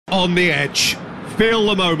On the edge. Feel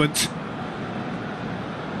the moment.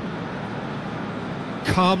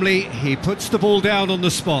 Calmly, he puts the ball down on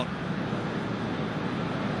the spot.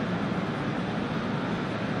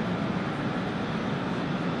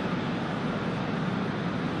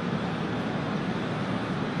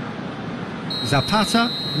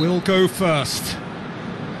 Zapata will go first.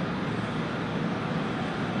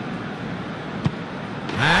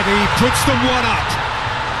 And he puts them one up.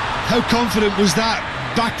 How confident was that?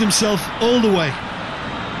 Backed himself all the way.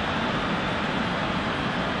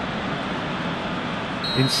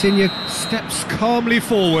 Insigne steps calmly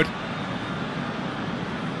forward.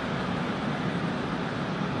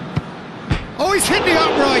 Oh, he's hit the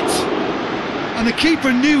upright! And the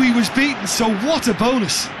keeper knew he was beaten, so what a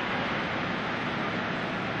bonus.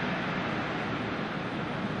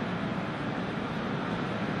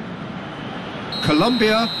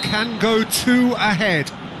 Colombia can go 2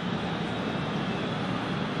 ahead.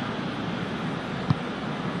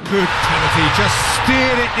 Good penalty, just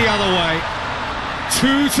steered it the other way.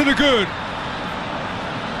 2 to the good.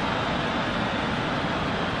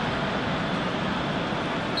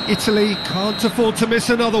 Italy can't afford to miss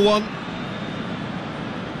another one.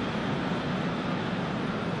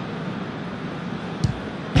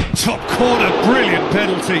 Top corner, brilliant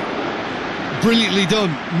penalty. Brilliantly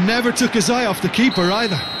done. Never took his eye off the keeper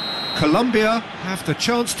either. Colombia have the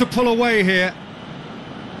chance to pull away here.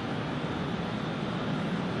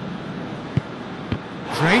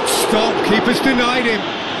 Great stop, keeper's denied him.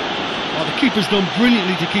 Oh, the keeper's done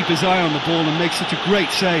brilliantly to keep his eye on the ball and make such a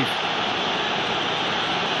great save.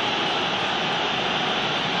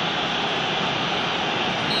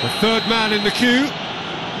 The third man in the queue.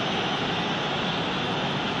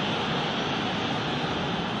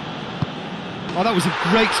 Oh, that was a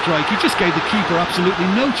great strike. He just gave the keeper absolutely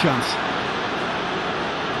no chance.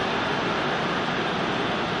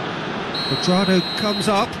 Quadrado comes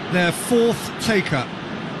up, their 4th taker.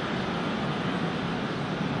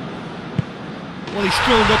 Well, he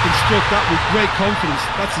strolled up and struck that with great confidence.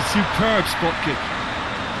 That's a superb spot kick.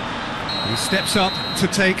 He steps up to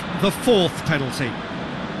take the 4th penalty.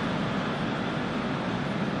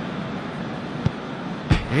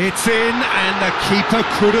 It's in, and the keeper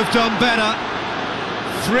could have done better.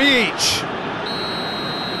 3 each.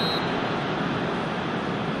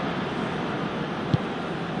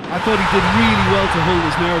 I thought he did really well to hold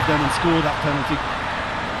his nerve then and score that penalty.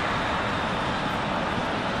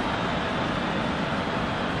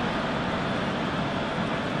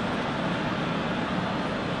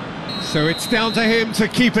 So it's down to him to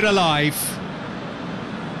keep it alive.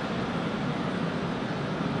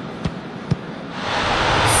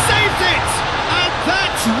 Saved it! And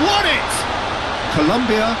that's won it!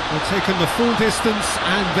 Colombia have taken the full distance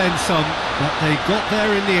and then some, but they got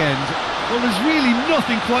there in the end. Well, there's really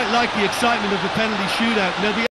nothing quite like the excitement of the penalty shootout. Now, the